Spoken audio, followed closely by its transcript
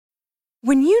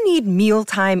When you need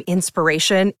mealtime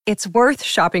inspiration, it's worth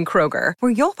shopping Kroger,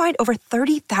 where you'll find over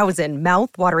 30,000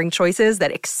 mouth-watering choices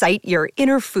that excite your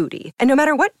inner foodie. And no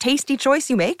matter what tasty choice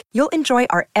you make, you'll enjoy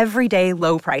our everyday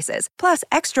low prices, plus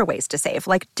extra ways to save,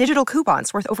 like digital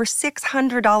coupons worth over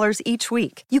 $600 each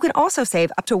week. You can also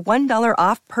save up to $1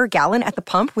 off per gallon at the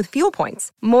pump with fuel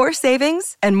points. More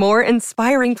savings and more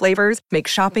inspiring flavors make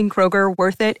shopping Kroger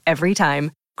worth it every time.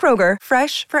 Kroger,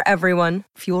 fresh for everyone.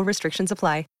 Fuel restrictions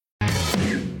apply.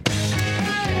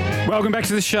 Welcome back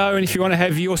to the show, and if you want to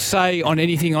have your say on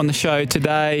anything on the show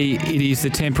today, it is the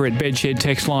Temperate Bedshed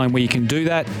text line where you can do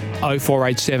that.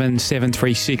 0487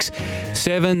 736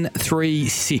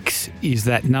 736 is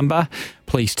that number.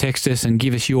 Please text us and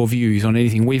give us your views on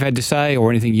anything we've had to say or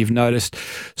anything you've noticed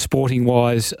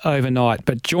sporting-wise overnight.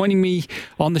 But joining me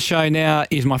on the show now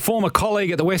is my former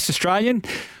colleague at the West Australian,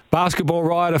 basketball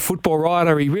writer, football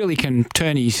writer. He really can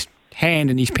turn his hand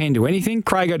and his pen to anything.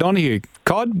 Craig O'Donoghue.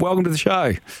 Cod, welcome to the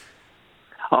show.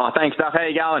 Oh, thanks, Duff. How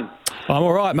you going? I'm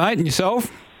all right, mate. And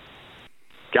yourself?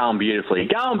 Going beautifully.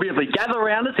 Gather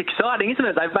around. It's exciting, isn't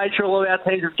it? They've made sure all of our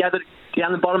teams have gathered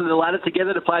down the bottom of the ladder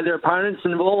together to play their opponents,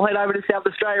 and we'll all head over to South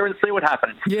Australia and see what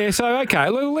happens. Yeah, so, okay,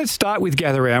 let's start with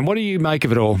gather around. What do you make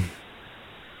of it all?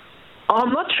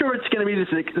 I'm not sure it's going to be the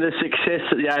success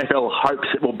that the AFL hopes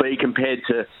it will be compared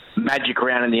to Magic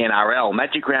Round in the NRL.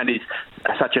 Magic Round is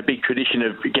such a big tradition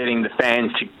of getting the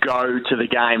fans to go to the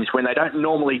games when they don't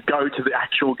normally go to the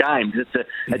actual games. It's a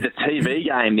TV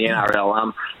game, the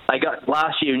NRL. They got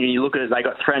last year, when you look at it, they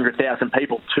got 300,000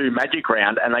 people to Magic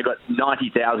Round, and they got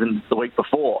 90,000 the week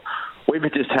before. We've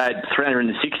just had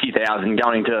 360,000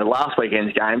 going to last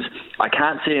weekend's games. I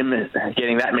can't see them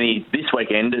getting that many this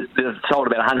weekend. They've sold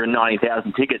about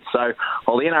 190,000 tickets. So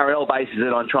while the NRL bases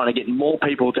it on trying to get more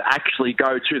people to actually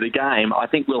go to the game, I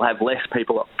think we'll have less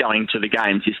people going to the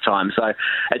games this time. So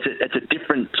it's a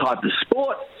different type of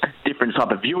sport, different type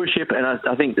of viewership, and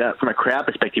I think that from a crowd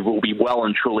perspective, we'll be well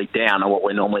and truly down on what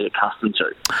we're normally accustomed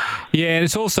to. Yeah, and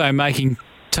it's also making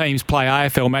teams play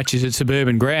AFL matches at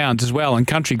suburban grounds as well and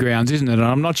country grounds, isn't it? And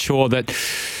I'm not sure that,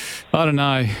 I don't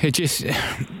know,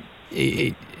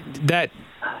 it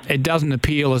doesn't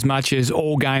appeal as much as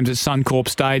all games at Suncorp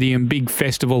Stadium, big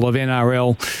festival of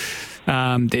NRL.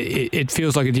 It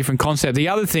feels like a different concept. The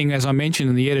other thing, as I mentioned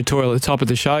in the editorial at the top of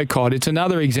the show, Cod, it's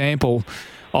another example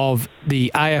of the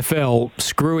AFL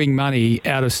screwing money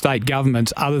out of state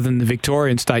governments other than the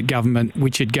Victorian state government,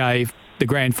 which it gave the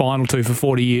grand final to for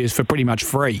 40 years for pretty much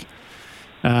free.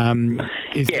 That's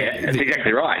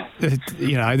exactly right.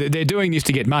 You know, they're doing this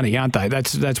to get money, aren't they?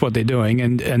 That's what they're doing.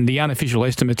 And the unofficial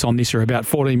estimates on this are about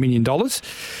 $14 million,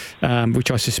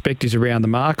 which I suspect is around the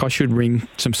mark. I should ring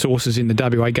some sources in the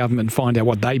WA government and find out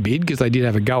what they bid, because they did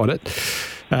have a go at it,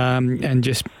 and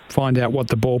just find out what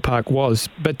the ballpark was.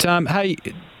 But, hey,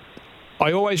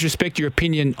 I always respect your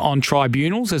opinion on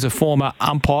tribunals as a former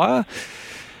umpire.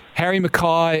 Harry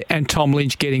Mackay and Tom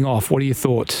Lynch getting off. What are your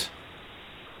thoughts?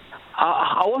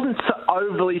 I wasn't so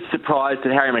overly surprised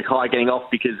at Harry Mackay getting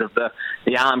off because of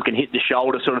the arm can hit the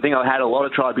shoulder sort of thing. I had a lot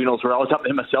of tribunals where I was up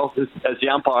there myself as the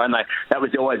umpire, and that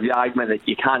was always the argument that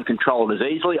you can't control it as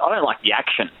easily. I don't like the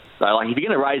action. So, like, if you're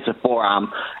going to raise the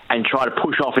forearm and try to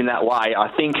push off in that way,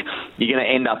 I think you're going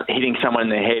to end up hitting someone in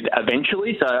the head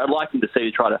eventually. So I'd like them to see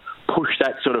to try to push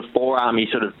that sort of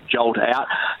forearmy sort of jolt out.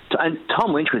 And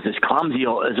Tom Lynch was as clumsy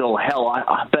as all hell,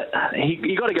 but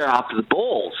you got to go after the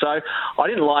ball. So I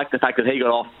didn't like the fact that he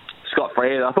got off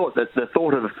scot-free. I thought that the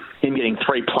thought of him getting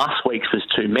 3+ weeks was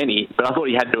too many, but I thought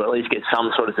he had to at least get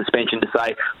some sort of suspension to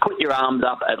say, put your arms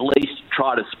up, at least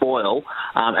try to spoil,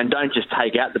 and don't just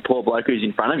take out the poor bloke who's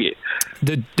in front of you.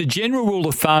 The general rule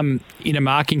of thumb in a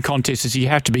marking contest is you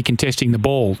have to be contesting the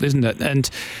ball, isn't it?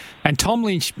 And Tom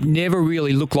Lynch never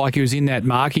really looked like he was in that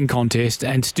marking contest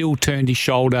and still turned his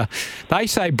shoulder. They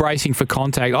say bracing for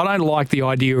contact. I don't like the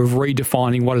idea of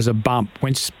redefining what is a bump.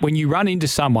 When you run into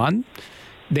someone,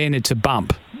 then it's a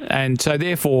bump. And so,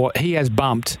 therefore, he has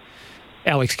bumped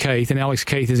Alex Keith, and Alex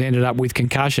Keith has ended up with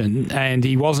concussion, and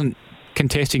he wasn't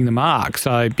contesting the mark.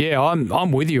 So, yeah,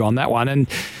 I'm with you on that one.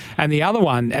 And the other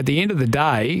one, at the end of the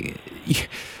day,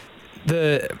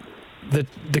 the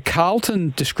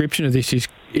Carlton description of this is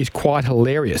quite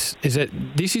hilarious, is that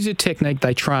this is a technique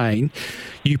they train.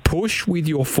 You push with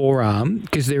your forearm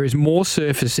because there is more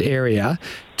surface area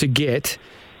to get,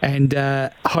 and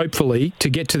hopefully to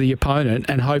get to the opponent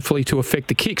and hopefully to affect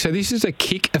the kick. So this is a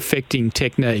kick-affecting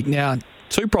technique. Now,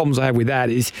 two problems I have with that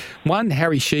is, one,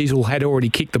 Harry Sheasel had already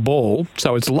kicked the ball,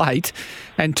 so it's late.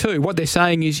 And two, what they're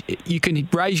saying is you can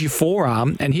raise your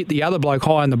forearm and hit the other bloke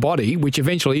high on the body, which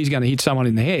eventually he's going to hit someone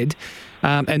in the head.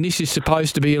 And this is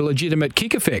supposed to be a legitimate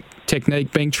kick effect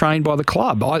technique being trained by the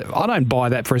club. I don't buy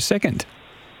that for a second.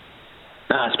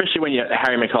 Especially when you're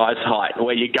Harry Mackay's height,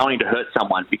 where you're going to hurt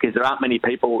someone, because there aren't many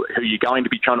people who you're going to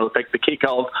be trying to affect the kick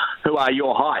of who are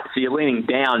your height. So you're leaning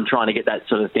down trying to get that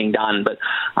sort of thing done. But,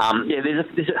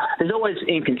 there's always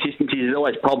inconsistencies, there's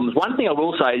always problems. One thing I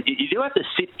will say is you do have to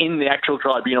sit in the actual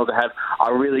tribunal to have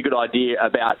a really good idea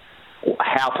about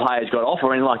how players got off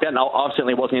or anything like that. And I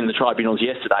certainly wasn't in the tribunals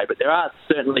yesterday, but there are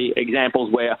certainly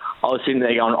examples where I was sitting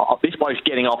there going, this bloke's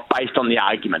getting off based on the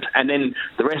argument. And then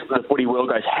the rest of the footy world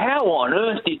goes, how on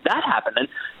earth did that happen? And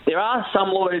there are some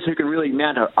lawyers who can really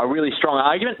mount a really strong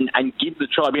argument and give the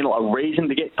tribunal a reason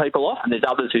to get people off, and there's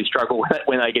others who struggle with it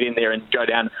when they get in there and go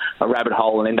down a rabbit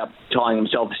hole and end up tying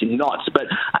themselves in knots. But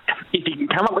if you can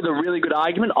come up with a really good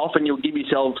argument, often you'll give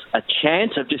yourselves a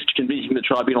chance of just convincing the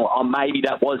tribunal, maybe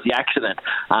that was the accident.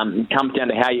 It comes down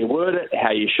to how you word it,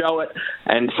 how you show it,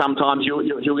 and sometimes you'll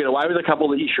get away with a couple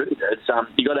that you shouldn't.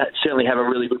 You've got to certainly have a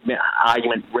really good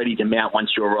argument ready to mount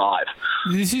once you arrive.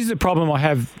 This is the problem I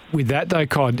have with that, though,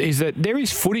 Cod, is that there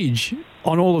is footage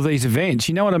on all of these events.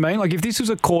 You know what I mean? Like, if this was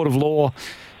a court of law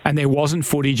and there wasn't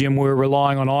footage and we're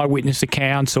relying on eyewitness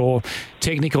accounts or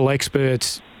technical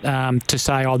experts to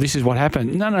say, this is what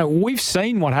happened. No, we've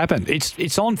seen what happened.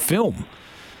 It's on film.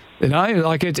 You know,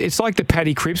 like it's like the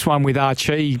Paddy Cripps one with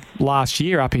Archie last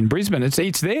year up in Brisbane.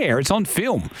 It's there. It's on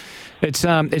film. It's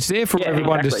there for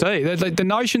everyone to see. The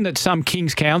notion that some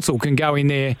King's Counsel can go in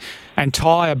there and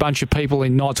tie a bunch of people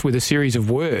in knots with a series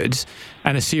of words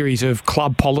and a series of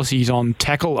club policies on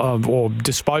tackle or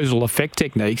disposal effect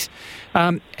techniques.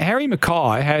 Harry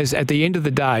Mackay has, at the end of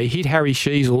the day, hit Harry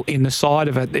Sheasel in the side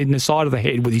of the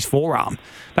head with his forearm.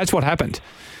 That's what happened.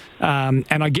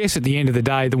 And I guess at the end of the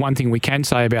day, the one thing we can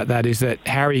say about that is that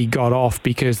Harry got off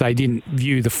because they didn't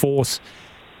view the force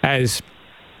as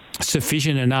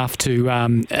sufficient enough to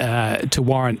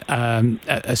warrant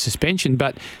a suspension.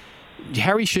 But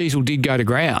Harry Sheasel did go to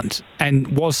ground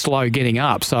and was slow getting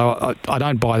up, so I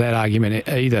don't buy that argument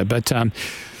either. But the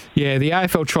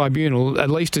AFL Tribunal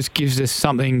at least just gives us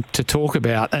something to talk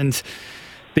about. And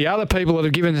the other people that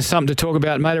have given us something to talk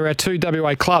about, mate, are our two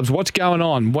WA clubs. What's going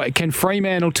on? Can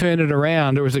Fremantle turn it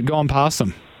around, or has it gone past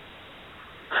them?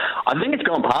 I think it's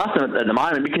gone past them at the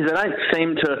moment because they don't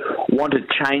seem to want to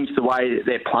change the way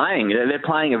they're playing. They're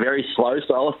playing a very slow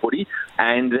style of footy,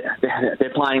 and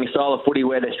they're playing a style of footy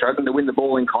where they're struggling to win the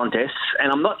ball in contests.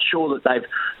 And I'm not sure that they've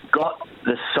got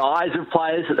the size of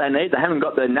players that they need. They haven't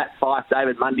got the Nat Fyfe,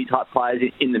 David Mundy type players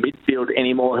in the midfield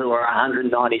anymore who are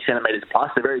 190 centimetres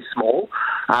plus. They're very small.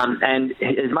 And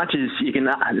as much as you can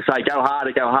say, go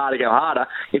harder, go harder, go harder,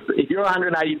 if you're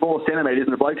 184 centimetres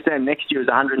and the bloke standing next to you is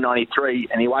 193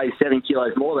 and he weighs 7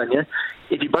 kilos more than you,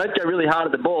 if you both go really hard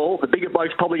at the ball, the bigger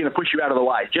bloke's probably going to push you out of the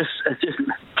way. It's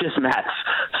just maths.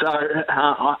 So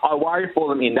I worry for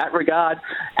them in that regard.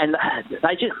 And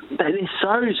they're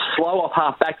so slow off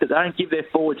half-back that they don't give their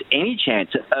forwards any chance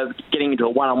of getting into a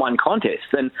one-on-one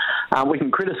contest. And we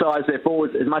can criticise their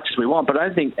forwards as much as we want, but I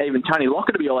don't think even Tony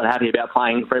Lockett will be all that happy about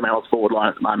playing Fremantle's forward line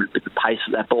at the moment with the pace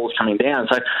that ball's coming down.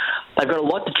 So they've got a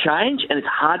lot to change, and it's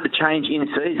hard to change in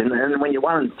season. And when you're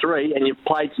 1-3 and you've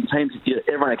played some teams that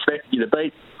everyone expected you to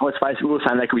beat, let's face it, we were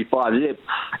saying they could be 5-0.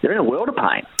 They're in a world of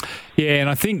pain. Yeah, and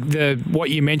I think what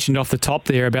you mentioned off the top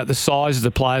there about the size of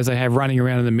the players they have running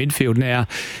around in the midfield now,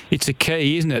 it's a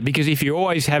key, isn't it? Because if you're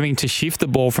always having to shift the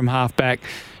ball from half-back,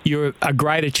 you're a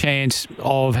greater chance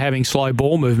of having slow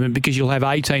ball movement because you'll have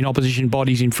 18 opposition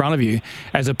bodies in front of you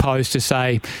as opposed to,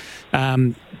 say,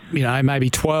 maybe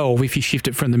 12 if you shift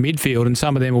it from the midfield, and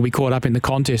some of them will be caught up in the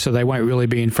contest, so they won't really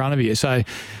be in front of you. So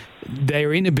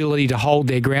their inability to hold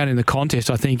their ground in the contest,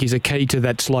 I think, is a key to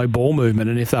that slow ball movement.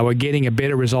 And if they were getting a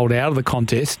better result out of the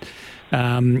contest,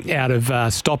 out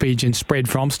of stoppage and spread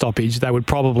from stoppage, they would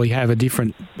probably have a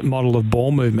different model of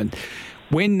ball movement.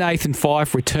 When Nathan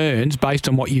Fyfe returns, based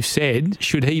on what you've said,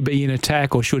 should he be in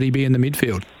attack or should he be in the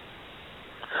midfield?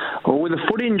 Well, with a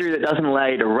foot injury that doesn't allow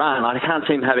you to run, I can't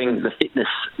see him having the fitness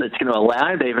that's going to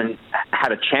allow him to even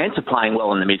have a chance of playing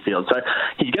well in the midfield. So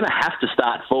he's going to have to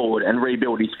start forward and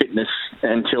rebuild his fitness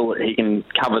until he can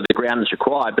cover the ground that's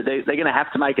required. But they're going to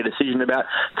have to make a decision about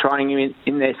throwing him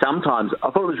in there sometimes. I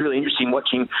thought it was really interesting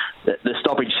watching the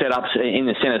stoppage setups in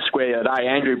the centre square the other day.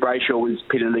 Andrew Brayshaw was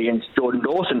pitted against Jordan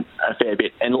Dawson a fair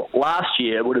bit. And last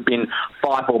year it would have been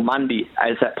Fyfe or Mundy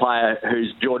as that player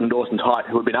who's Jordan Dawson's height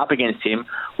who had been up against him,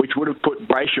 which which would have put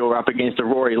Brayshaw up against a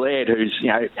Rory Laird, who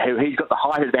he's got the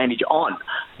height advantage on.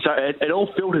 So it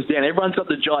all filters down. Everyone's got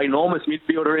the ginormous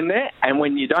midfielder in there, and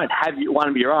when you don't have one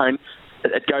of your own,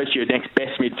 it goes to your next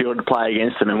best midfielder to play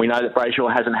against them. And we know that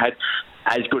Brayshaw hasn't had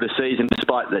as good a season,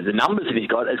 despite the numbers that he's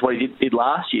got, as what he did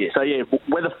last year. So, yeah,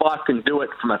 whether Fyfe can do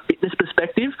it from a fitness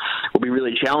perspective will be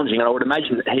really challenging. And I would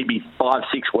imagine that he'd be 5-6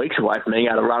 weeks away from being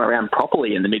able to run around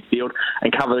properly in the midfield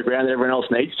and cover the ground that everyone else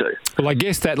needs to. Well, I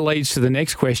guess that leads to the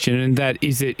next question, and that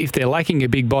is that if they're lacking a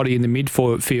big body in the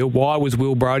midfield, why was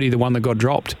Will Brodie the one that got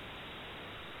dropped?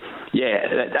 Yeah,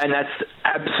 and that's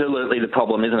absolutely the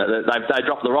problem, isn't it? They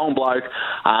dropped the wrong bloke,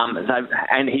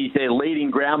 and he's their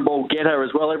leading ground ball getter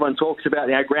as well. Everyone talks about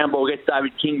ground ball gets.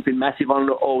 David King's been massive on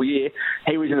it all year.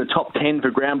 He was in the top 10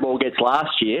 for ground ball gets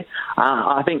last year.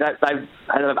 I think that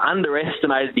they've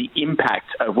underestimated the impact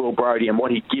of Will Brodie and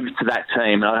what he gives to that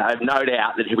team. And I have no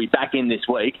doubt that he'll be back in this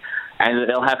week, and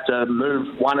they'll have to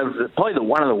move one of the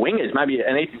wingers, maybe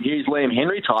an Ethan Hughes, Liam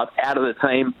Henry type, out of the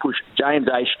team, push James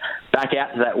Aish back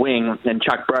out to that wing, and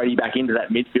chuck Brodie back into that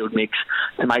midfield mix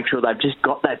to make sure they've just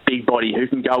got that big body who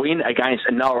can go in against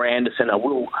a Noah Anderson, a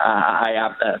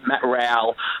Matt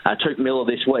Rowell, Touk Miller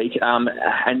this week, and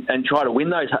try to win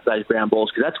those ground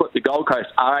balls, because that's what the Gold Coast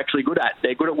are actually good at.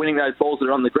 They're good at winning those balls that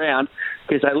are on the ground,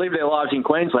 because they live their lives in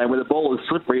Queensland where the ball is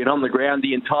slippery and on the ground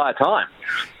the entire time.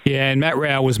 Yeah, and Matt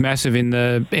Rowell was massive in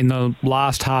the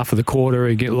last half of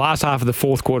the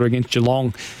fourth quarter against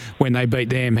Geelong when they beat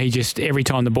them. He just, every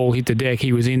time the ball hit the deck,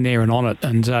 he was in there and on it.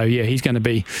 And so, yeah, he's going to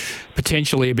be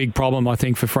potentially a big problem, I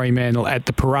think, for Fremantle at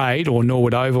the Parade, or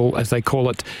Norwood Oval, as they call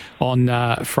it, on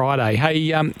Friday.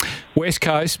 Hey, West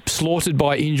Coast slaughtered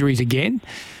by injuries again.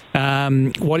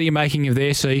 What are you making of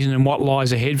their season, and what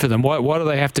lies ahead for them? What do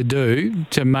they have to do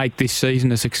to make this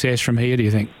season a success from here, do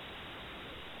you think?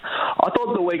 I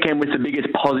thought the weekend was the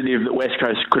biggest positive that West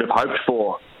Coast could have hoped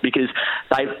for, because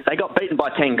they got beaten by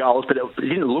 10 goals, but it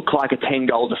didn't look like a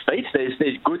 10-goal defeat.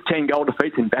 There's good 10-goal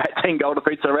defeats and bad 10-goal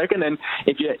defeats, I reckon. And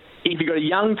if you've got a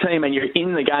young team and you're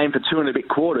in the game for 2 and a bit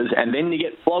quarters and then you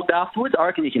get flogged afterwards, I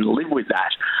reckon you can live with that,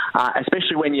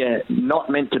 especially when you're not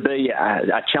meant to be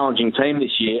a challenging team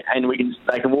this year, and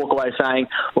they can walk away saying,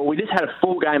 well, we just had a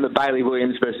full game of Bailey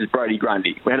Williams versus Brodie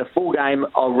Grundy. We had a full game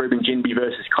of Ruben Ginbey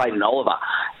versus Clayton Oliver.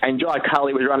 And Jai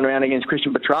Culley was running around against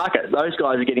Christian Petrarca. Those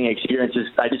guys are getting experiences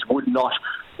they just would not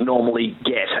normally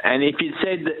get. And if you'd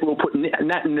said that we'll put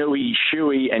Nat Nui,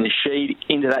 Shuey and Sheed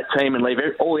into that team and leave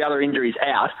all the other injuries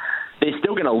out, they're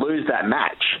still going to lose that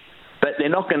match. But they're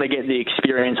not going to get the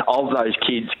experience of those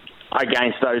kids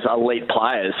against those elite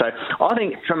players. So I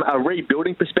think from a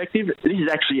rebuilding perspective, this is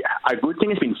actually a good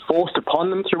thing. It's been forced upon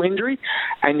them through injury,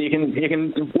 and you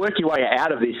can work your way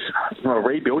out of this from a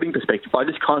rebuilding perspective by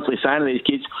just constantly saying to these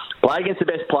kids, play against the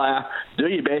best player, do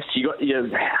your best. You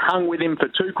hung with him for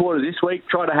 2 quarters this week,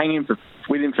 try to hang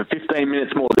with him for 15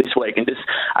 minutes more this week, and just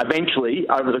eventually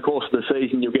over the course of the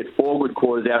season you'll get 4 good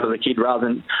quarters out of the kid rather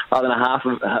than a half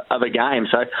of a game.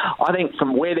 So I think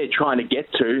from where they're trying to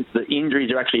get to, the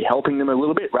injuries are actually helping them a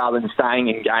little bit rather than staying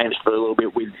in games for a little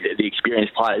bit with the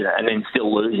experienced players and then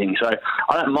still losing. So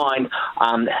I don't mind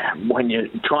when you're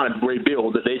trying to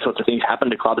rebuild that these sorts of things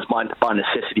happen to clubs by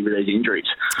necessity with these injuries.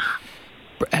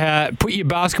 Put your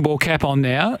basketball cap on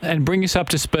now and bring us up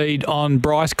to speed on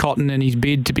Bryce Cotton and his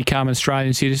bid to become an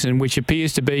Australian citizen, which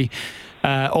appears to be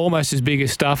almost as big a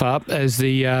stuff up as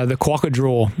the Quokka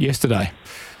draw yesterday.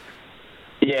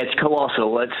 Yeah, it's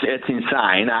colossal. It's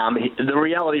insane. The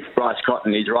reality for Bryce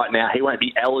Cotton is right now he won't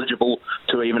be eligible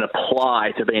to even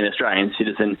apply to be an Australian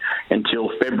citizen until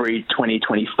February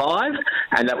 2025,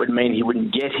 and that would mean he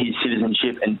wouldn't get his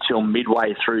citizenship until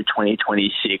midway through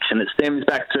 2026. And it stems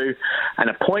back to an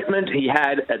appointment he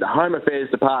had at the Home Affairs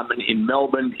Department in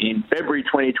Melbourne in February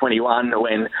 2021,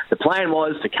 when the plan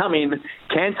was to come in,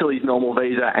 cancel his normal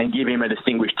visa and give him a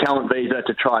distinguished talent visa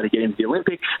to try to get him to the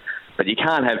Olympics. But you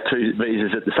can't have 2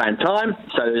 visas at the same time,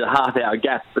 so there's a half-hour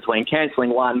gap between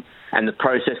cancelling one and the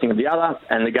processing of the other,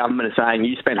 and the government is saying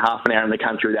you spent half an hour in the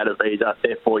country without a visa,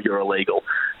 therefore you're illegal.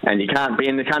 And you can't be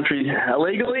in the country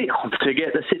illegally. To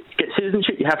get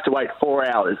citizenship, you have to wait 4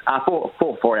 hours.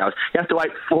 4 hours. You have to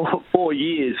wait 4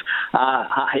 years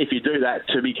if you do that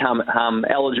to become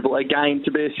eligible again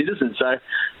to be a citizen. So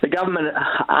the government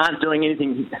aren't doing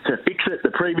anything to fix it.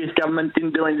 The previous government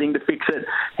didn't do anything to fix it.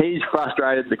 He's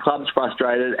frustrated. The club's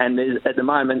frustrated. And at the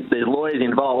moment, there's lawyers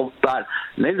involved, but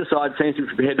neither side seems to be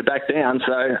prepared to back down.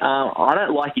 So I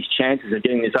don't like his chances of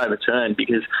getting this overturned,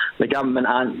 because the government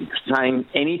aren't saying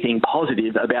anything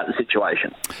positive about the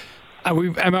situation.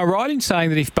 Am I right in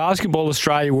saying that if Basketball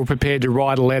Australia were prepared to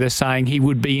write a letter saying he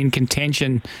would be in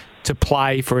contention to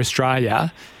play for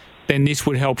Australia, then this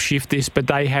would help shift this, but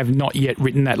they have not yet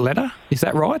written that letter. Is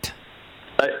that right?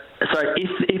 So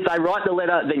if they write the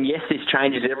letter, then yes, this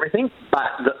changes everything.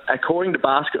 But according to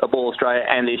Basketball Australia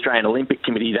and the Australian Olympic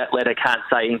Committee, that letter can't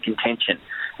say in contention.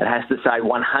 It has to say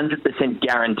 100%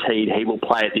 guaranteed he will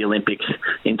play at the Olympics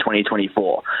in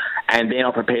 2024. And they're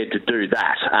not prepared to do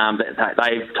that.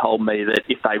 They've told me that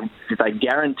if they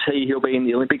guarantee he'll be in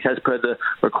the Olympics as per the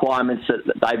requirements that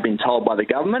they've been told by the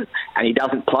government, and he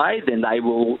doesn't play, then they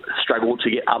will struggle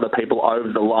to get other people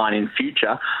over the line in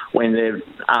future when they're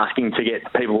asking to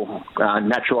get people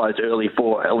naturalised early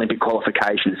for Olympic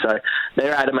qualifications. So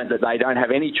they're adamant that they don't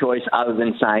have any choice other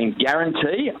than saying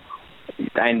guarantee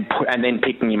and then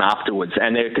picking him afterwards.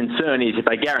 And their concern is if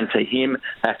they guarantee him,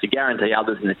 they have to guarantee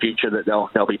others in the future that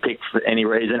they'll be picked for any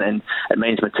reason. And it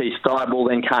means Matisse Thybulle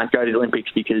then can't go to the Olympics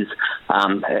because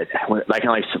they can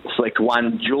only select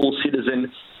one dual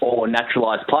citizen or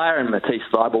naturalised player, and Matisse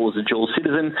Thybulle is a dual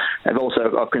citizen. They've also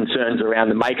got concerns around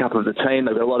the makeup of the team.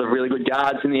 They've got a lot of really good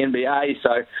guards in the NBA,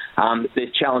 so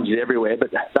there's challenges everywhere.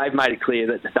 But they've made it clear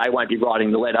that they won't be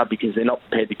writing the letter because they're not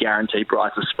prepared to guarantee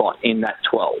Bryce a spot in that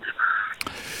 12.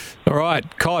 All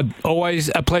right, Cod,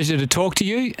 always a pleasure to talk to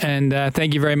you, and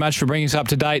thank you very much for bringing us up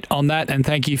to date on that, and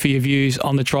thank you for your views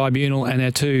on the Tribunal and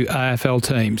our two AFL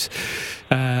teams.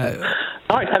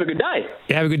 All right, have a good day.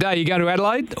 Yeah, have a good day. You going to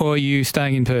Adelaide, or are you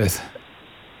staying in Perth?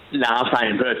 No, I'm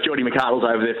staying in Perth. Geordie McArdle's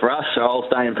over there for us, so I'll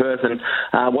stay in Perth and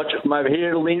watch it from over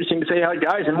here. It'll be interesting to see how it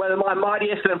goes and whether my mighty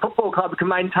Essendon Football Club can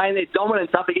maintain their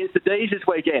dominance up against the D's this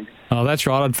weekend. Oh, that's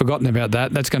right. I'd forgotten about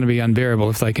that. That's going to be unbearable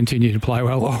if they continue to play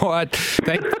well. All right.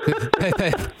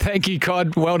 Thank you,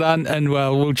 Cod. Well done, and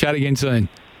we'll chat again soon.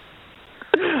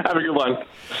 Have a good one.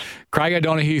 Craig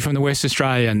O'Donoghue from the West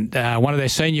Australian, one of their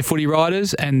senior footy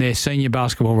writers and their senior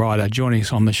basketball writer, joining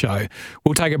us on the show.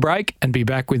 We'll take a break and be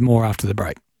back with more after the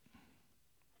break.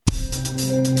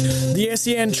 The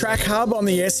SEN Track Hub on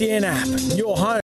the SEN app. Your home